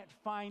can't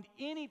find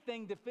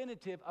anything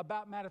definitive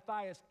about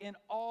Mattathias in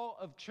all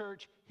of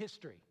church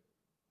history.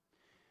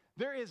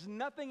 There is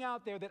nothing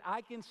out there that I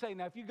can say.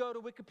 Now, if you go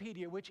to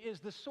Wikipedia, which is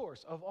the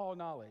source of all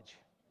knowledge,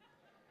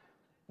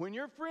 when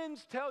your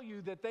friends tell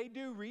you that they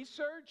do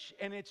research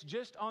and it's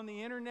just on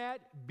the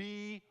internet,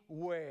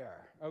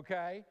 beware,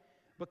 okay?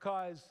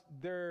 Because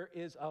there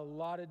is a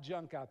lot of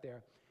junk out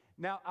there.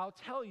 Now, I'll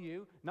tell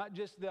you, not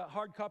just the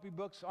hard copy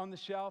books on the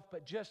shelf,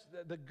 but just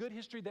the good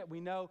history that we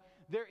know,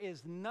 there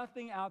is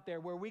nothing out there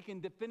where we can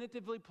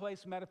definitively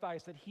place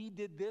Mattathias that he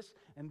did this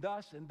and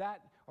thus and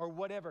that or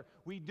whatever.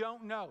 We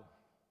don't know.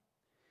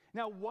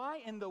 Now,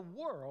 why in the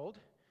world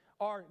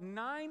are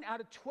 9 out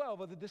of 12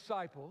 of the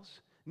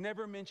disciples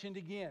never mentioned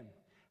again?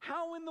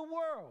 How in the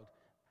world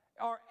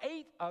are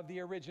 8 of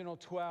the original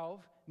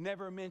 12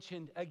 never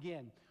mentioned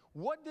again?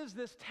 What does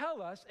this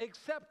tell us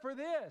except for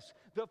this?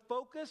 The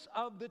focus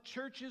of the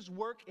church's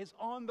work is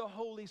on the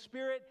Holy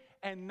Spirit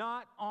and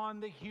not on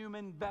the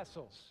human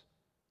vessels.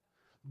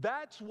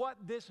 That's what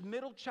this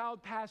middle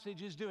child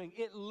passage is doing.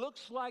 It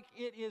looks like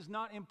it is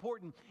not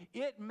important.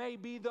 It may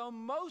be the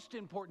most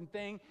important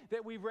thing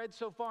that we've read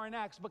so far in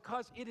Acts,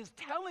 because it is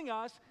telling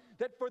us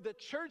that for the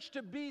church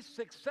to be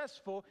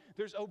successful,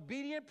 there's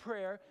obedient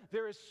prayer,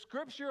 there is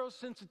scriptural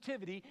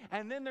sensitivity,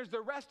 and then there's the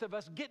rest of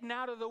us getting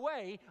out of the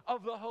way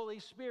of the Holy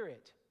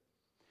Spirit.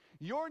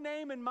 Your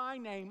name and my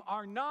name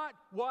are not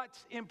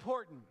what's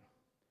important.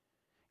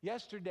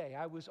 Yesterday,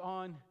 I was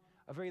on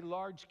a very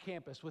large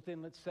campus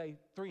within, let's say,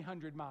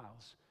 300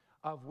 miles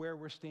of where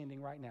we're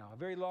standing right now. A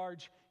very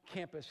large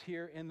campus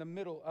here in the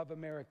middle of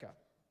America.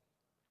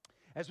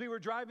 As we were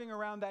driving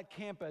around that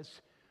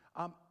campus,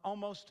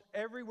 almost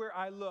everywhere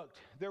I looked,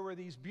 there were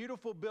these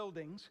beautiful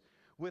buildings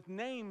with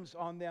names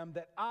on them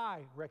that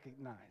I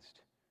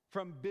recognized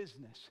from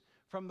business,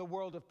 from the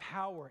world of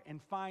power and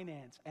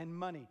finance and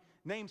money.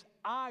 Names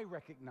I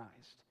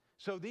recognized.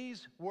 So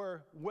these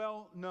were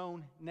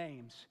well-known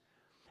names.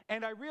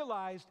 And I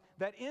realized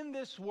that in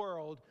this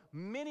world,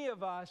 many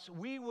of us,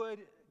 we would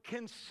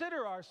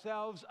consider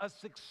ourselves a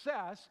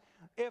success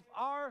if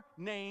our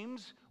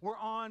names were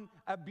on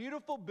a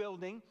beautiful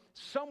building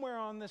somewhere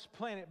on this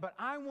planet. But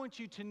I want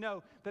you to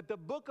know that the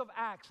book of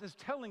Acts is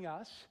telling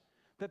us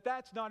that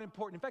that's not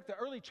important. In fact, the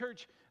early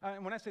church,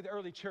 and when I say the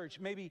early church,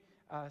 maybe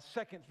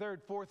 2nd, 3rd,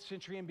 4th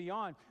century and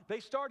beyond, they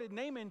started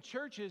naming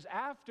churches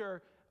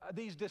after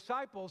these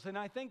disciples, and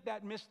I think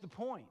that missed the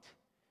point.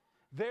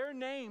 Their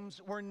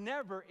names were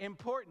never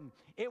important.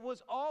 It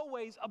was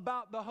always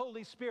about the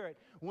Holy Spirit.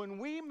 When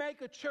we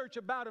make a church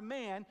about a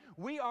man,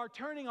 we are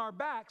turning our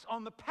backs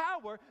on the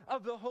power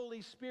of the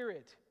Holy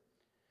Spirit.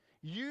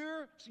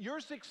 Your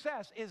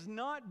success is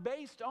not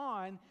based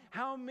on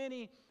how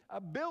many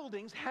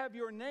buildings have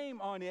your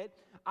name on it.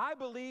 I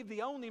believe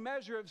the only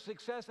measure of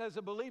success as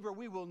a believer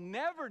we will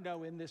never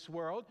know in this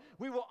world,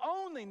 we will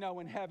only know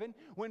in heaven,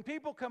 when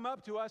people come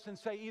up to us and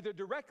say either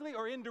directly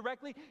or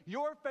indirectly,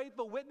 your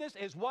faithful witness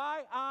is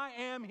why I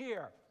am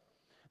here.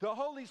 The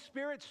Holy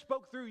Spirit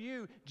spoke through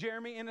you,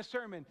 Jeremy, in a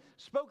sermon,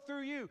 spoke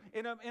through you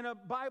in a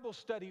Bible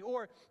study,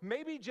 or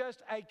maybe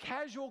just a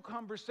casual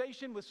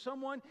conversation with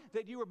someone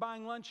that you were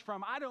buying lunch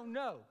from. I don't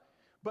know.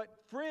 But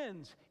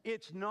friends,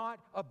 it's not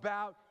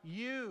about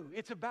you.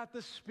 It's about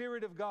the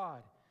Spirit of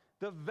God.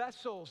 The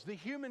vessels, the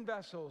human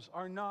vessels,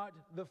 are not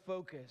the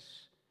focus.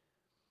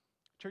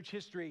 Church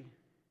history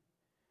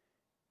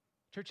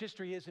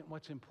isn't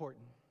what's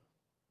important.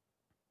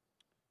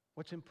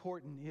 What's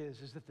important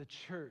is that the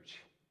church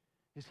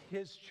is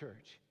His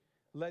church,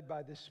 led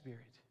by the Spirit.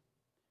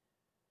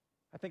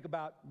 I think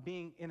about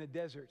being in a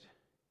desert.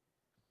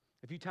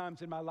 A few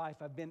times in my life,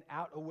 I've been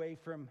out away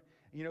from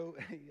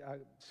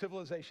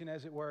civilization,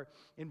 as it were,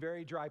 in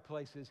very dry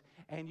places,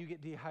 and you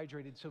get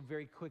dehydrated so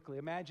very quickly.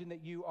 Imagine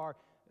that you are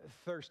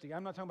thirsty.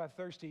 I'm not talking about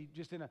thirsty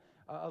just in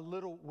a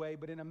little way,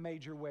 but in a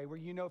major way, where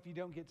you know if you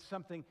don't get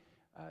something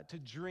to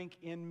drink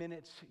in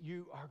minutes,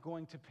 you are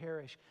going to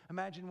perish.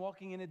 Imagine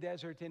walking in a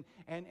desert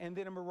and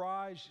then a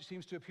mirage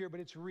seems to appear,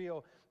 but it's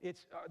real.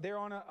 It's there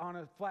on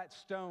a flat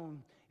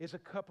stone is a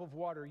cup of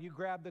water. You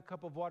grab the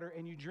cup of water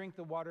and you drink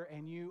the water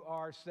and you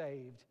are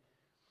saved.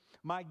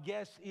 My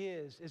guess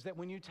is that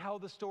when you tell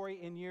the story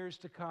in years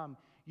to come,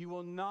 you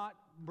will not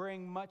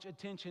bring much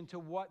attention to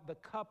what the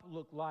cup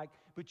looked like,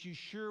 but you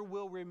sure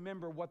will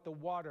remember what the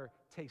water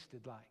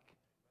tasted like.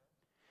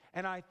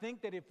 And I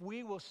think that if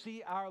we will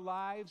see our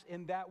lives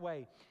in that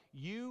way,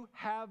 you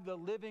have the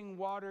living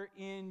water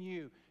in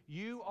you.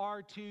 You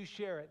are to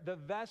share it. The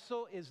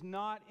vessel is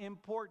not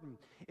important.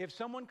 If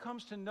someone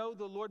comes to know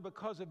the Lord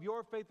because of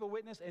your faithful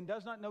witness and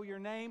does not know your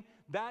name,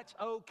 that's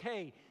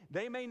okay.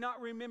 They may not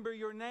remember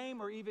your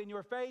name or even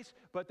your face,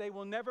 but they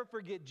will never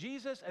forget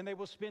Jesus and they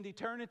will spend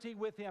eternity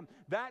with Him.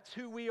 That's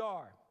who we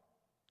are.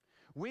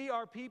 We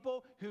are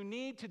people who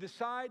need to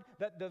decide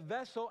that the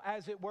vessel,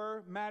 as it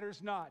were,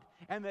 matters not,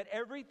 and that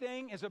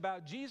everything is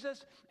about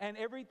Jesus and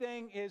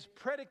everything is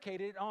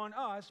predicated on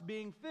us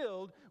being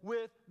filled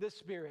with the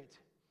Spirit.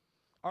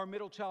 Our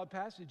middle child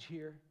passage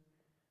here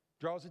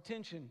draws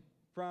attention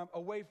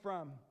away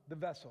from the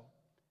vessel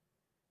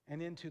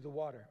and into the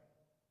water.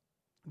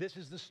 This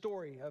is the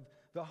story of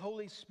the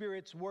Holy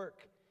Spirit's work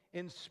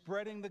in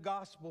spreading the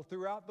gospel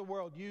throughout the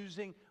world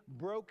using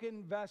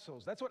broken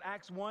vessels. That's what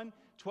Acts 1,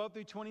 12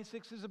 through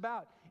 26 is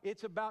about.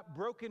 It's about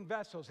broken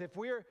vessels. If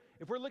we're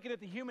looking at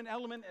the human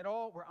element at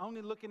all, we're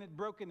only looking at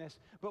brokenness.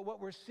 But what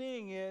we're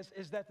seeing is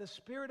that the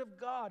Spirit of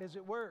God is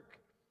at work.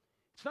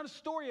 It's not a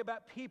story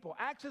about people.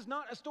 Acts is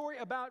not a story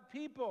about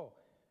people.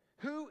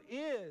 Who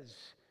is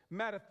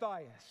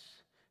Mattathias?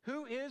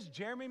 Who is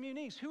Jeremy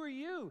Muniz? Who are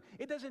you?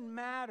 It doesn't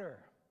matter.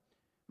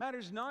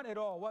 Matters not at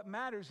all. What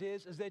matters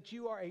is that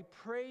you are a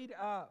prayed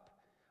up,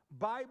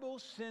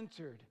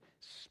 Bible-centered,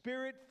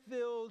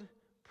 Spirit-filled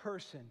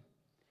person.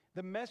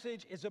 The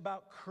message is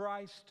about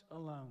Christ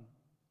alone.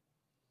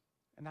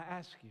 And I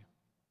ask you,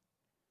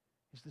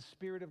 is the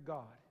Spirit of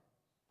God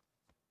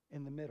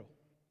in the middle?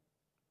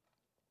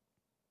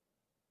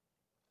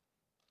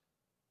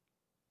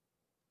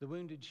 The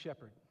wounded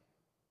shepherd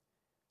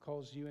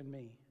calls you and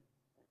me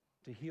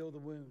to heal the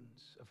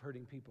wounds of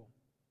hurting people.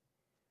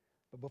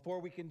 But before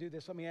we can do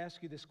this, let me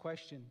ask you this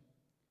question.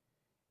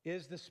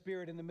 Is the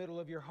Spirit in the middle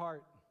of your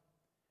heart,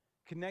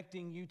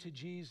 connecting you to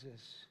Jesus?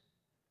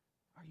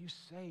 Are you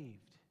saved?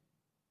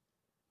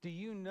 Do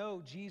you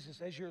know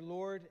Jesus as your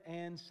Lord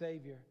and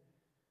Savior?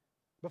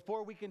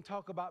 Before we can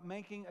talk about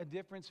making a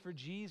difference for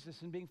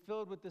Jesus and being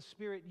filled with the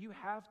Spirit, you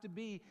have to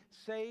be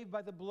saved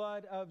by the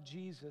blood of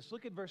Jesus.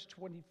 Look at verse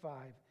 25.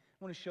 I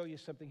want to show you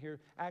something here.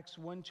 Acts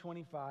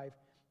 1:25.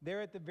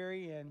 There at the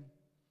very end,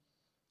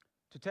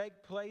 to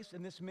take place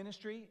in this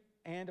ministry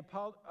and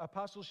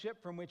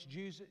apostleship from which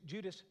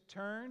Judas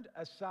turned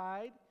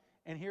aside,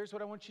 and here's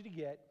what I want you to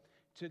get,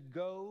 to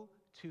go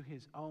to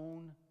his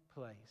own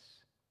place.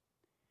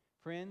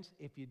 Friends,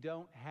 if you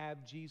don't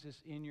have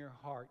Jesus in your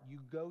heart, you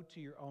go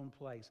to your own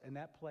place, and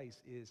that place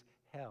is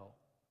hell.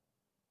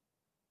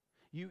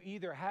 You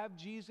either have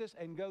Jesus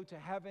and go to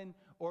heaven,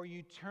 or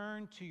you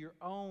turn to your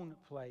own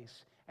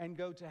place and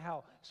go to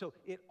hell. So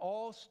it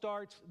all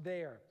starts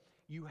there.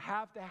 You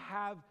have to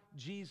have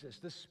Jesus,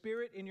 the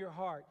Spirit in your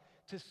heart,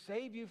 to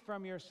save you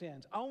from your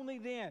sins. Only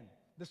then,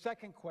 the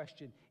second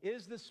question,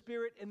 is the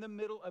Spirit in the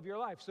middle of your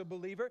life? So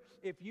believer,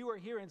 if you are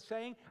here and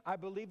saying, I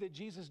believe that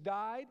Jesus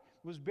died,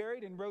 was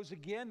buried, and rose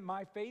again,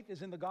 my faith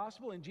is in the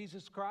gospel, in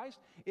Jesus Christ,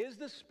 is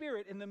the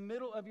Spirit in the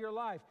middle of your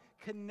life,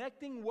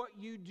 connecting what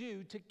you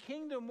do to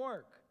kingdom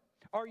work?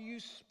 Are you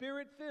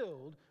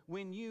Spirit-filled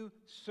when you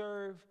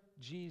serve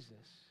Jesus?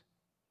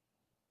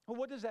 Well,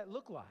 what does that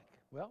look like?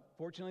 Well,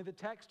 fortunately, the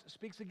text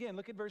speaks again.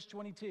 Look at verse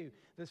 22,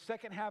 the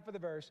second half of the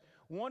verse.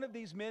 One of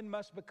these men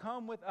must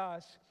become with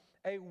us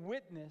a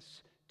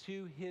witness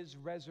to his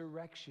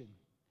resurrection.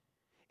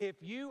 If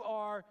you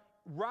are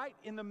right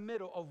in the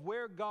middle of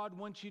where God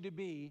wants you to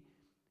be,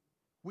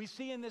 we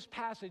see in this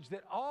passage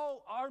that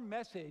all our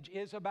message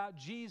is about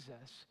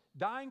Jesus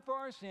dying for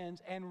our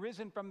sins and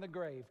risen from the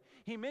grave.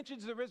 He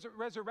mentions the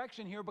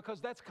resurrection here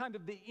because that's kind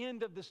of the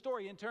end of the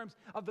story in terms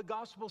of the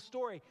gospel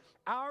story.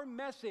 Our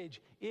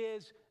message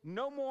is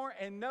no more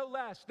and no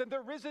less than the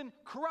risen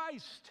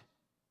Christ.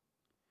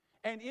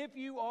 And if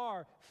you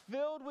are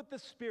filled with the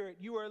Spirit,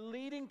 you are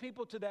leading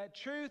people to that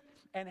truth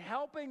and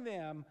helping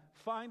them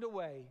find a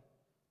way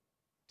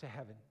to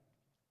heaven.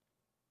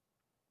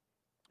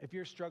 If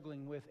you're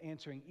struggling with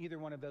answering either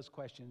one of those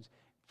questions,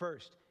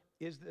 first,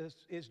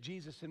 is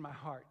Jesus in my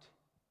heart?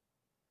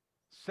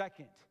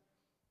 Second,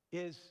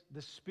 is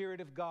the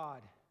Spirit of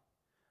God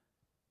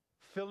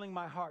filling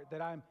my heart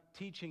that I'm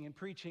teaching and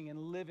preaching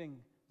and living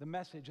the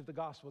message of the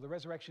gospel, the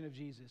resurrection of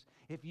Jesus?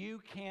 If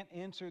you can't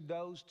answer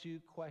those two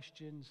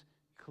questions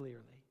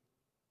clearly,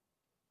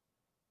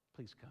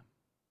 please come.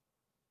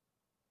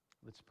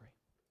 Let's pray.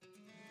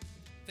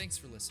 Thanks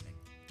for listening.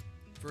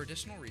 For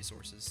additional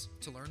resources,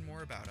 to learn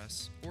more about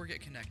us, or get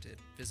connected,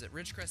 visit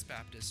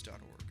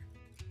ridgecrestbaptist.org.